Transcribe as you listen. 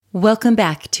Welcome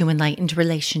back to Enlightened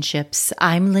Relationships.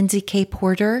 I'm Lindsay K.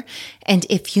 Porter, and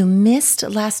if you missed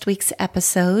last week's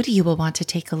episode, you will want to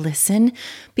take a listen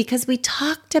because we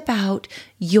talked about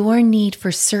your need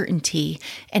for certainty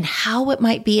and how it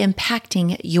might be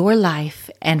impacting your life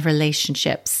and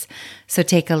relationships. So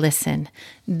take a listen.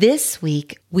 This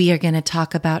week, we are going to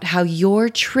talk about how your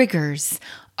triggers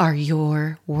are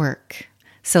your work.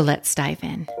 So let's dive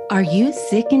in. Are you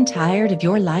sick and tired of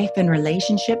your life and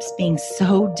relationships being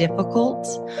so difficult,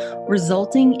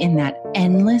 resulting in that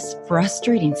endless,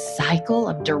 frustrating cycle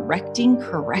of directing,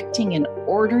 correcting, and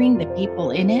ordering the people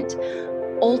in it,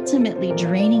 ultimately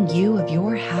draining you of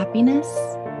your happiness?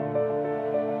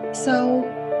 So,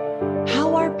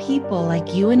 how are people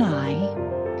like you and I,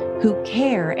 who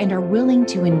care and are willing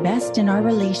to invest in our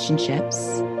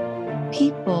relationships,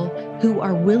 people who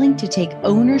are willing to take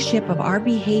ownership of our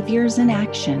behaviors and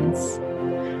actions,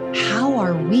 how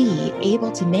are we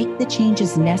able to make the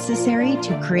changes necessary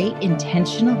to create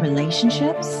intentional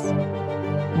relationships?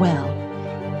 Well,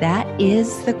 that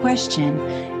is the question,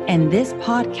 and this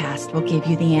podcast will give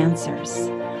you the answers.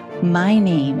 My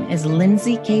name is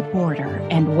Lindsay K. Porter,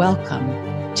 and welcome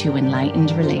to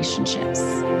Enlightened Relationships.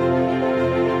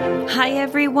 Hi,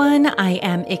 everyone. I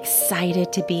am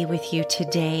excited to be with you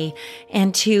today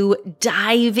and to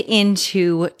dive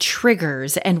into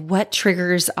triggers and what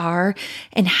triggers are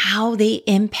and how they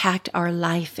impact our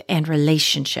life and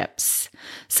relationships.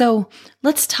 So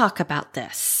let's talk about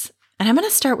this. And I'm going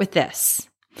to start with this.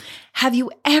 Have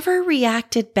you ever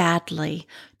reacted badly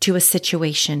to a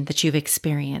situation that you've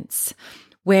experienced,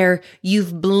 where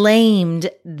you've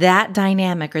blamed that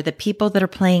dynamic or the people that are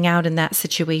playing out in that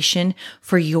situation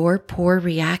for your poor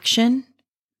reaction?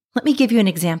 Let me give you an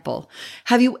example.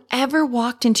 Have you ever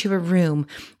walked into a room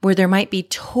where there might be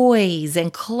toys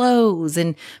and clothes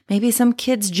and maybe some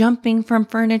kids jumping from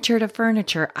furniture to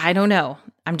furniture? I don't know.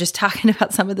 I'm just talking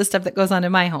about some of the stuff that goes on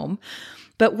in my home.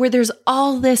 But where there's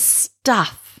all this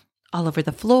stuff all over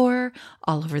the floor,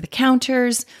 all over the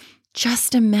counters,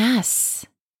 just a mess.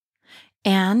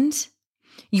 And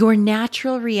your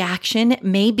natural reaction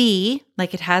may be,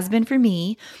 like it has been for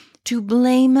me, to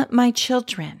blame my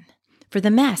children for the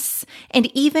mess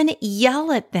and even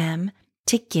yell at them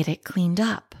to get it cleaned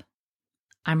up.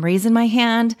 I'm raising my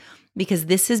hand because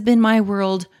this has been my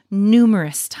world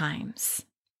numerous times.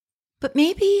 But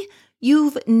maybe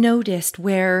you've noticed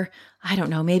where, I don't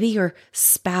know, maybe your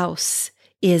spouse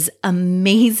is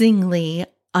amazingly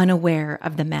unaware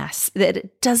of the mess, that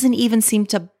it doesn't even seem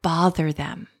to bother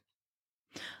them.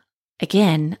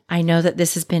 Again, I know that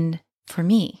this has been for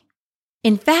me.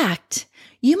 In fact,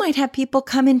 you might have people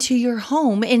come into your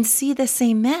home and see the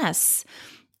same mess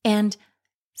and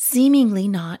seemingly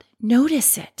not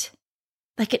notice it.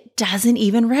 Like it doesn't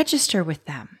even register with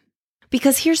them.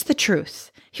 Because here's the truth.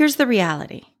 Here's the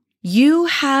reality. You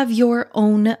have your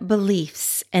own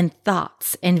beliefs and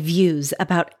thoughts and views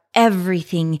about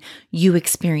everything you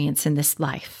experience in this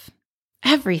life.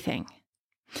 Everything.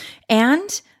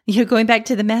 And you're going back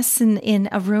to the mess in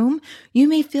a room, you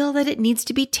may feel that it needs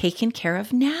to be taken care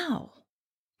of now.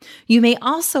 You may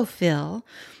also feel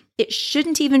it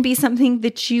shouldn't even be something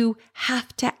that you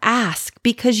have to ask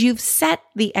because you've set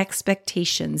the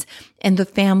expectations and the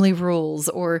family rules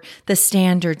or the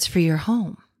standards for your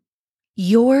home.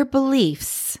 Your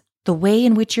beliefs, the way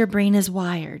in which your brain is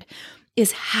wired,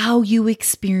 is how you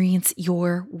experience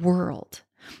your world.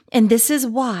 And this is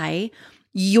why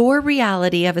your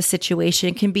reality of a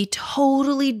situation can be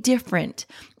totally different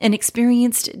and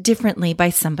experienced differently by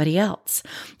somebody else.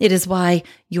 It is why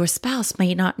your spouse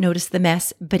may not notice the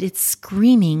mess, but it's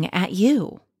screaming at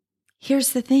you.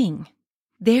 Here's the thing.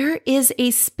 There is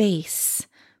a space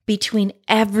between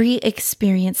every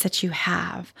experience that you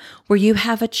have where you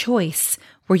have a choice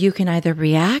where you can either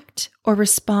react or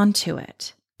respond to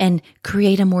it and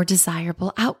create a more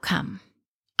desirable outcome.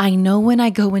 I know when I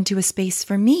go into a space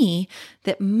for me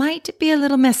that might be a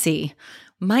little messy,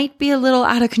 might be a little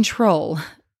out of control,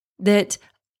 that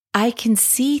I can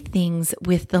see things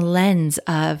with the lens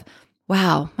of,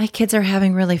 wow, my kids are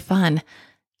having really fun.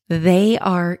 They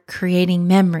are creating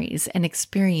memories and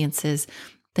experiences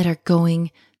that are going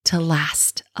to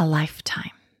last a lifetime.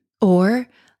 Or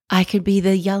I could be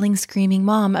the yelling, screaming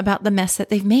mom about the mess that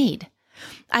they've made.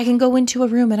 I can go into a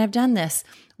room, and I've done this.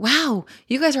 Wow,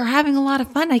 you guys are having a lot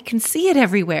of fun. I can see it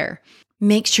everywhere.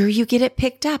 Make sure you get it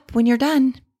picked up when you're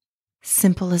done.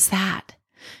 Simple as that.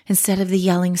 Instead of the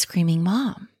yelling, screaming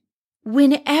mom.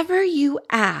 Whenever you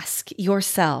ask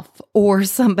yourself or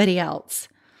somebody else,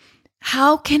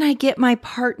 how can I get my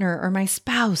partner or my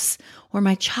spouse or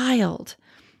my child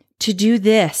to do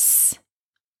this?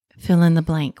 Fill in the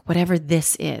blank, whatever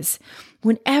this is.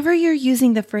 Whenever you're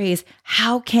using the phrase,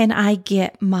 how can I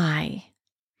get my?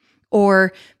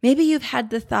 Or maybe you've had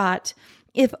the thought,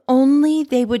 if only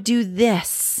they would do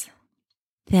this,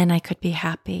 then I could be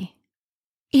happy.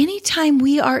 Anytime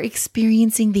we are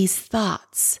experiencing these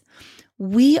thoughts,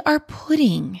 we are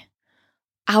putting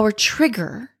our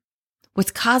trigger,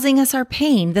 what's causing us our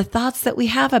pain, the thoughts that we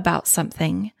have about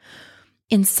something,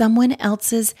 in someone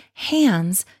else's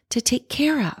hands to take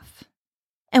care of.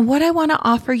 And what I want to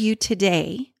offer you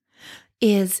today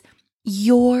is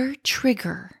your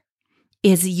trigger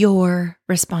is your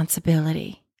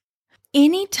responsibility.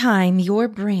 Anytime your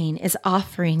brain is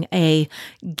offering a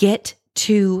get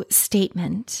to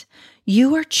statement,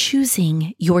 you are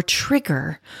choosing your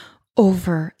trigger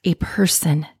over a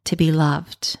person to be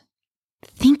loved.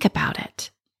 Think about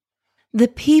it. The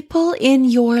people in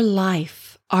your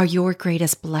life are your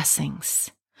greatest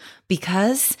blessings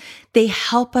because they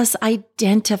help us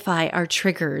identify our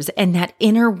triggers and that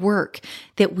inner work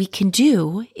that we can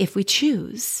do if we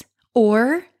choose,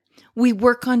 or we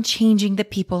work on changing the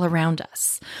people around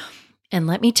us. And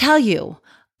let me tell you,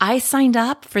 I signed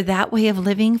up for that way of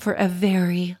living for a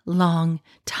very long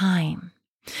time.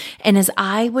 And as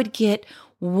I would get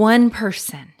one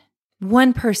person,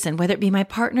 whether it be my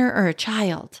partner or a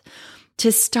child,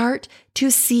 to start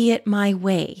to see it my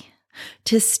way,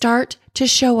 to start to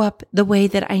show up the way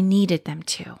that I needed them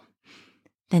to,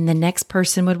 then the next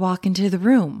person would walk into the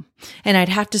room and I'd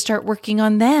have to start working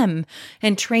on them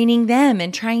and training them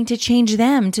and trying to change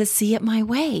them to see it my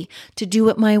way, to do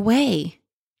it my way,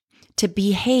 to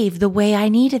behave the way I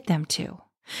needed them to.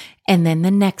 And then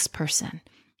the next person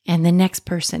and the next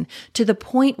person, to the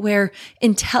point where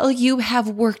until you have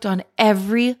worked on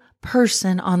every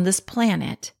person on this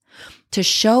planet to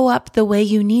show up the way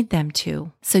you need them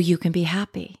to so you can be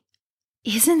happy.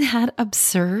 Isn't that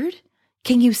absurd?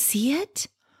 Can you see it?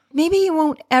 Maybe you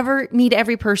won't ever meet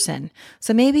every person,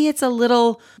 so maybe it's a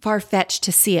little far-fetched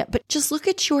to see it, but just look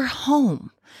at your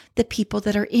home, the people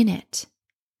that are in it.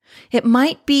 It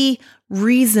might be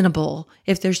reasonable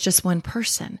if there's just one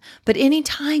person, but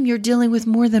anytime you're dealing with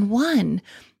more than one,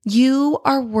 you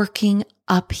are working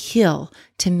uphill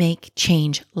to make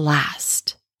change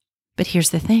last. But here's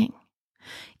the thing.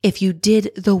 If you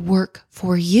did the work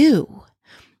for you,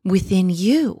 within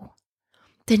you,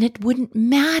 then it wouldn't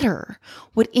matter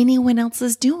what anyone else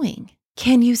is doing.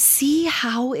 Can you see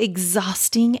how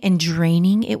exhausting and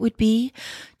draining it would be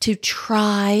to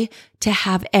try to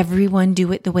have everyone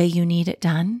do it the way you need it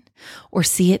done, or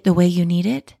see it the way you need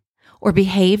it, or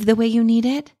behave the way you need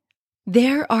it?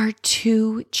 There are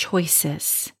two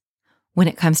choices when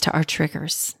it comes to our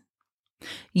triggers.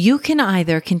 You can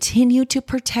either continue to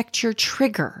protect your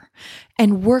trigger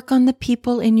and work on the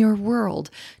people in your world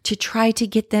to try to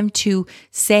get them to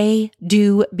say,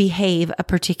 do, behave a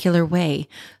particular way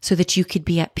so that you could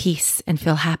be at peace and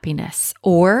feel happiness,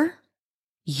 or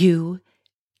you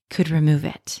could remove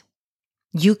it.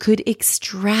 You could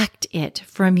extract it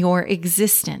from your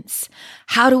existence.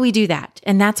 How do we do that?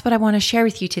 And that's what I want to share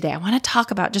with you today. I want to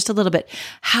talk about just a little bit.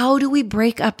 How do we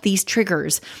break up these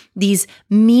triggers, these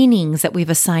meanings that we've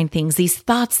assigned things, these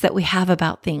thoughts that we have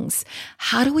about things?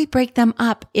 How do we break them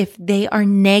up if they are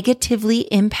negatively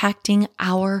impacting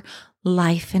our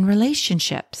life and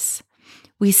relationships?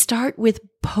 We start with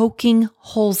poking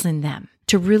holes in them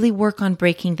to really work on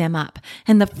breaking them up.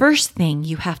 And the first thing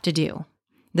you have to do,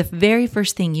 the very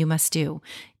first thing you must do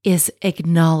is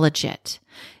acknowledge it.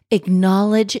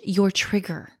 Acknowledge your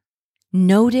trigger.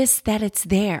 Notice that it's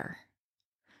there.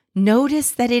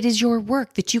 Notice that it is your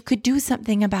work, that you could do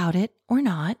something about it or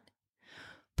not.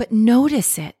 But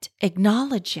notice it,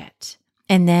 acknowledge it,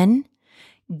 and then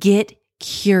get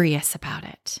curious about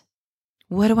it.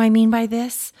 What do I mean by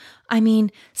this? I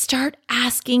mean, start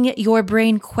asking your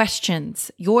brain questions.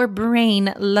 Your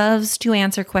brain loves to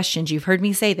answer questions. You've heard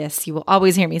me say this. You will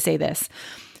always hear me say this.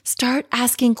 Start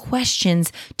asking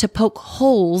questions to poke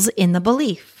holes in the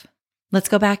belief. Let's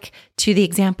go back to the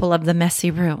example of the messy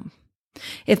room.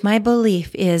 If my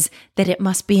belief is that it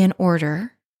must be in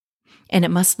order and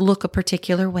it must look a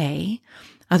particular way,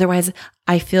 otherwise,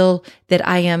 I feel that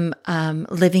I am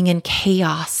living in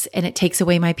chaos and it takes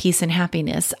away my peace and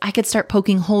happiness. I could start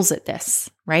poking holes at this,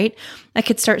 right? I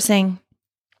could start saying,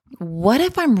 what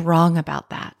if I'm wrong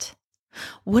about that?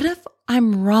 What if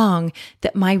I'm wrong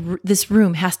that this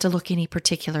room has to look any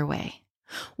particular way?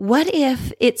 What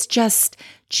if it's just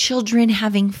children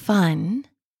having fun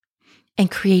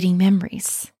and creating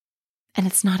memories and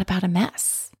it's not about a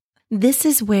mess? This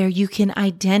is where you can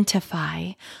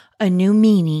identify a new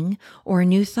meaning or a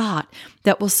new thought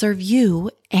that will serve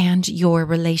you and your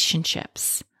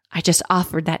relationships. I just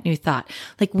offered that new thought.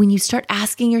 Like when you start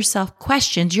asking yourself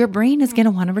questions, your brain is going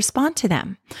to want to respond to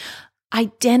them.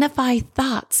 Identify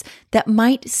thoughts that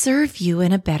might serve you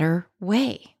in a better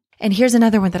way. And here's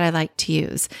another one that I like to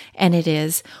use, and it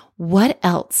is, what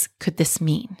else could this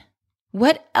mean?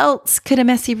 What else could a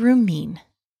messy room mean?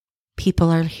 People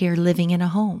are here living in a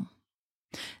home,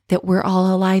 that we're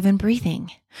all alive and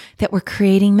breathing, that we're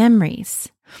creating memories.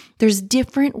 There's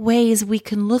different ways we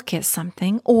can look at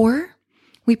something, or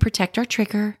we protect our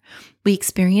trigger. We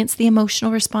experience the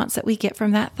emotional response that we get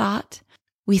from that thought.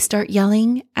 We start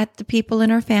yelling at the people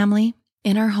in our family,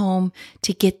 in our home,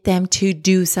 to get them to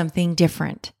do something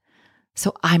different.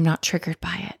 So I'm not triggered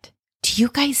by it. Do you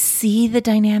guys see the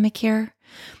dynamic here?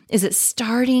 Is it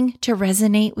starting to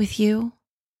resonate with you?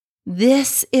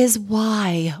 This is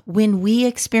why when we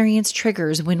experience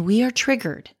triggers, when we are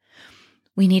triggered,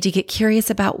 we need to get curious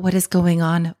about what is going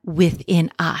on within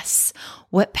us.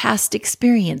 What past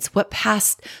experience, what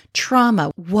past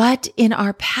trauma, what in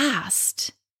our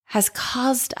past has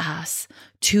caused us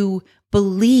to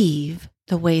believe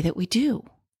the way that we do,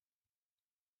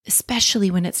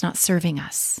 especially when it's not serving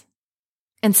us.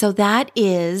 And so that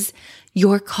is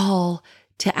your call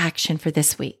to action for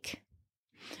this week.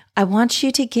 I want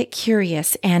you to get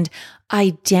curious and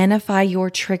identify your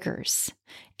triggers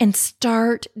and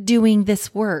start doing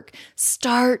this work.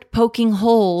 Start poking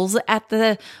holes at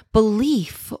the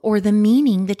belief or the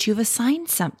meaning that you've assigned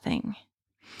something.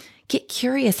 Get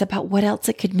curious about what else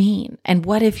it could mean and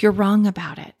what if you're wrong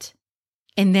about it.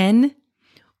 And then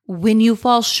when you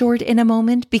fall short in a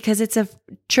moment because it's a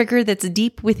trigger that's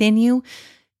deep within you,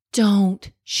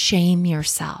 don't shame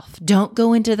yourself. Don't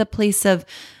go into the place of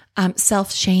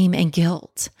self-shame and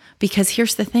guilt, because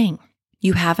here's the thing.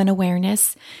 You have an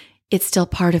awareness. It's still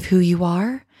part of who you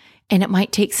are, and it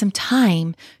might take some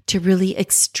time to really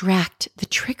extract the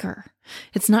trigger.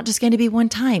 It's not just going to be one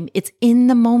time. It's in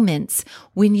the moments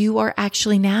when you are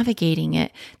actually navigating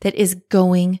it that is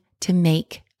going to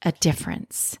make a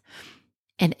difference.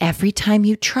 And every time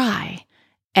you try,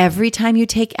 every time you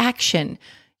take action,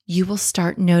 you will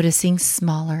start noticing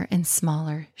smaller and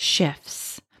smaller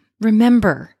shifts.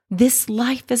 Remember, this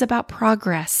life is about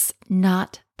progress,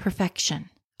 not perfection.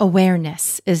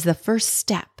 Awareness is the first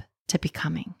step to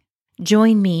becoming.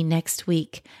 Join me next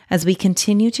week as we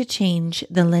continue to change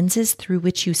the lenses through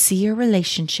which you see your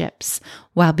relationships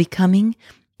while becoming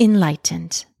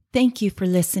enlightened. Thank you for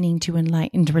listening to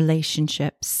Enlightened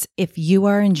Relationships. If you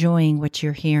are enjoying what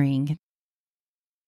you're hearing,